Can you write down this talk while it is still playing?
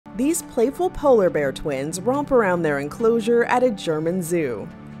These playful polar bear twins romp around their enclosure at a German zoo.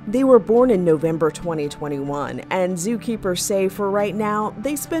 They were born in November 2021, and zookeepers say for right now,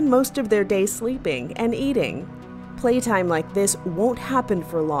 they spend most of their day sleeping and eating. Playtime like this won't happen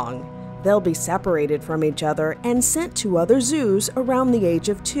for long. They'll be separated from each other and sent to other zoos around the age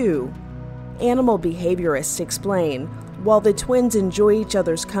of 2. Animal behaviorists explain, while the twins enjoy each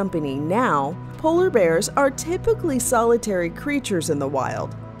other's company now, polar bears are typically solitary creatures in the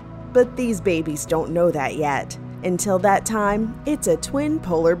wild. But these babies don't know that yet. Until that time, it's a twin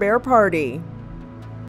polar bear party.